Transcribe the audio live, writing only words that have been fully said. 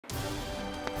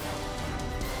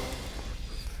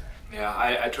Yeah,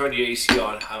 I turned the AC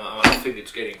on. I think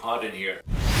it's getting hot in here.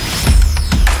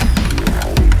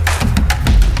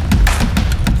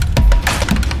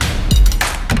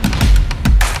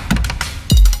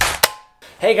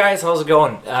 Hey guys, how's it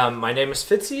going? My name is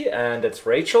Fitzaey and it's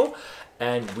Rachel,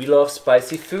 and we love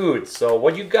spicy food. So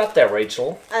what you got there,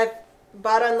 Rachel? I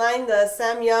bought online the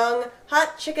Samyang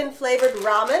hot chicken flavored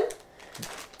ramen.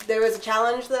 There was a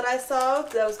challenge that I saw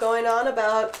that was going on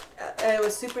about it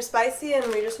was super spicy, and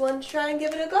we just wanted to try and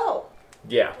give it a go.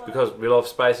 Yeah, because we love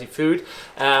spicy food,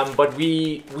 but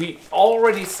we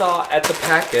already saw at the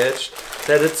package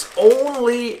that it's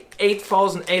only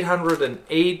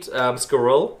 8,808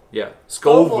 Scoville. Yeah,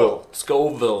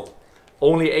 Scoville.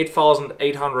 Only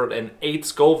 8,808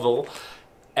 Scoville,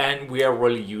 and we are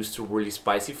really used to really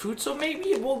spicy food. So maybe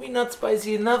it will be not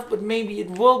spicy enough, but maybe it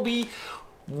will be.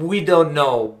 We don't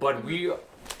know, but we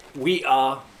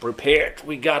are prepared.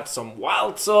 We got some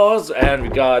wild sauce and we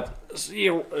got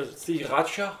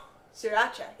sriracha.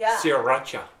 Sriracha, yeah.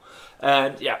 Sriracha.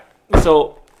 And yeah,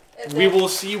 so we will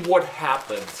see what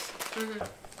happens.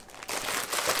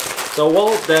 So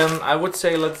well, then I would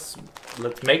say let's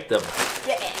make them.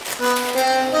 Yeah.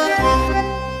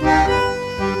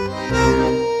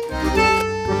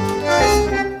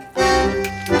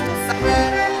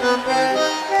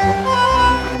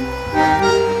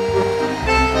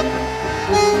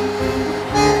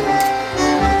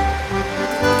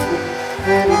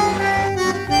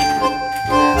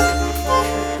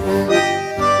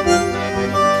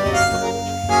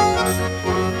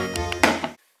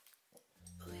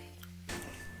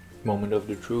 Moment of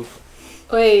the truth.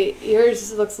 Wait,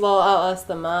 yours looks a little less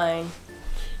than mine.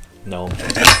 No.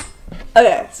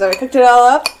 Okay, so I cooked it all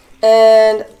up,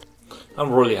 and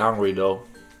I'm really hungry though.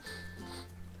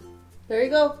 there you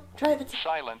go. Try it.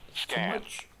 Silent scan.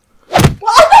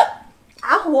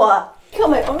 Ow! Got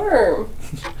my arm.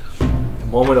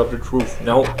 Moment of the truth.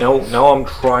 Now I'm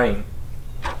trying.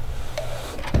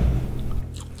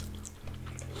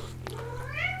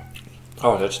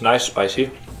 Oh, that's nice,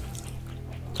 spicy.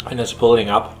 And it's building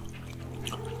up.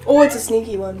 Oh, it's a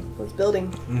sneaky one. It's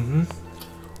building.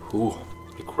 Ooh,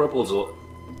 it cripples.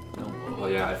 Oh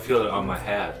yeah, I feel it on my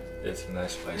head. It's a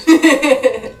nice spicy.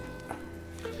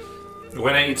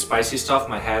 When I eat spicy stuff,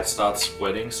 my head starts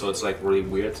sweating, so it's like really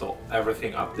weird. So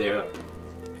everything up there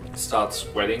starts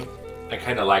sweating. I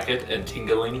kind of like it and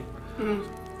tingling.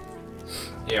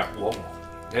 Yeah. Whoa.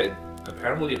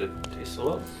 Apparently it tastes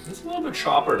it's a little bit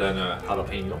sharper than a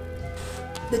jalapeno.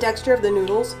 The texture of the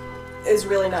noodles is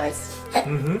really nice.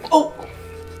 Oh!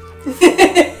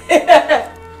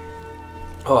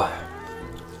 Oh,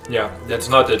 yeah, that's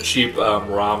not the cheap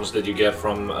ROMs that you get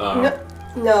from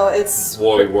No, it's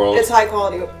Wally World. It's high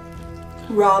quality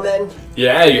ramen.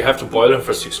 Yeah, you have to boil them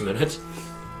for 6 minutes.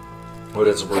 Oh,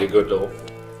 that's really good though.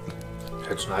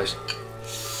 That's nice.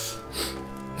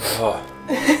 Oh.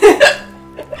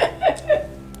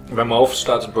 My mouth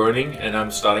starts burning and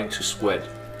I'm starting to sweat.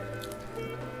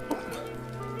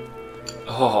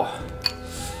 Oh.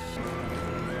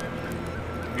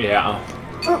 Yeah.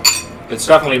 It's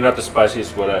definitely not the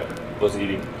spiciest what I was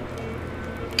eating.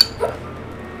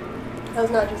 I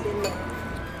was not just eating that.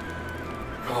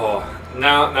 Oh.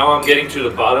 Now I'm getting to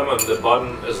the bottom, and the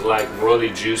bottom is like really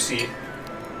juicy.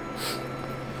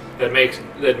 That means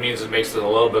it makes it a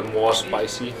little bit more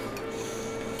spicy.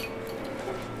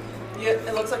 Yeah,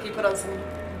 it looks like you put on some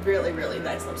really, really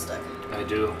nice lipstick. I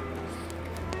do.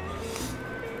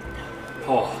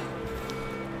 Oh.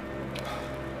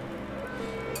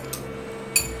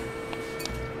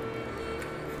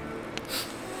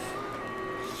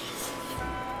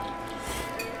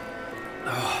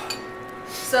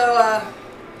 So,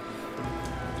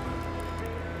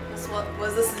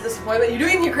 was this a disappointment? You're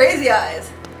doing your crazy eyes.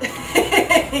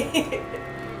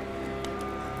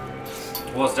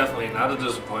 Well, it's definitely not a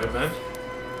disappointment.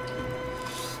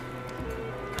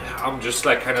 I'm just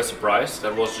like kind of surprised.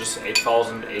 That was just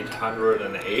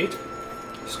 8,808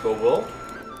 Scoville.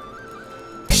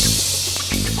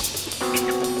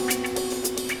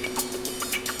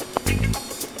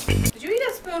 Did you eat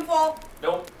a spoonful?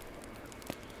 Nope.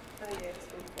 I think you ate a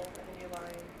spoonful. I think you're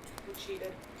lying. You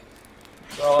cheated.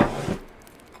 So,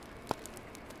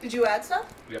 Did you add stuff?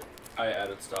 yep, I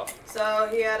added stuff. So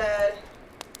he added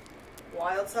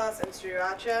wild sauce and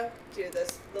sriracha to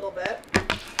this little bit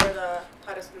for the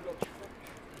hottest noodle.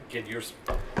 Get your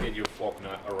fork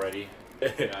nut already. I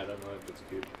don't know if it's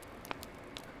good.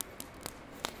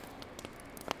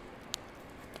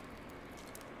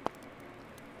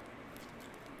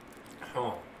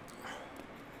 Oh,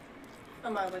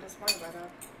 I'm mildly disappointed by that.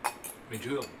 me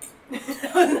too.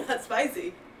 That was not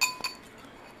spicy.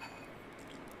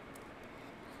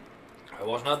 It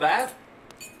was not bad.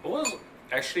 It was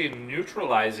actually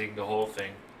neutralizing the whole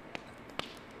thing.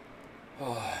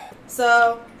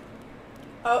 So,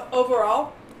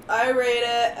 overall, I rate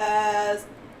it as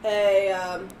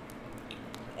a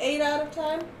 8 out of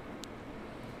 10.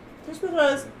 Just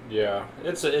because. Yeah,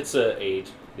 it's a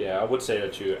 8. Yeah, I would say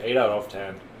that too. 8 out of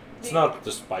 10. It's not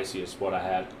the spiciest what I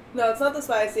had. No, it's not the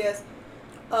spiciest.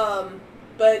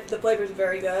 But the flavor is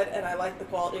very good, and I like the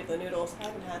quality of the noodles. I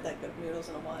haven't had that good noodles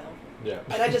in a while. Yeah.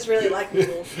 And I just really like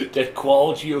noodles. That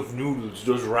quality of noodles,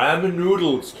 those ramen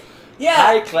noodles. Yeah.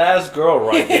 High class girl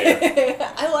right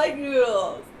there. I like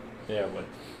noodles. Yeah, but.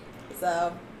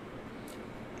 So,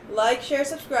 like, share,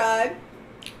 subscribe.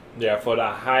 Yeah, for the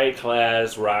high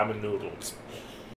class ramen noodles.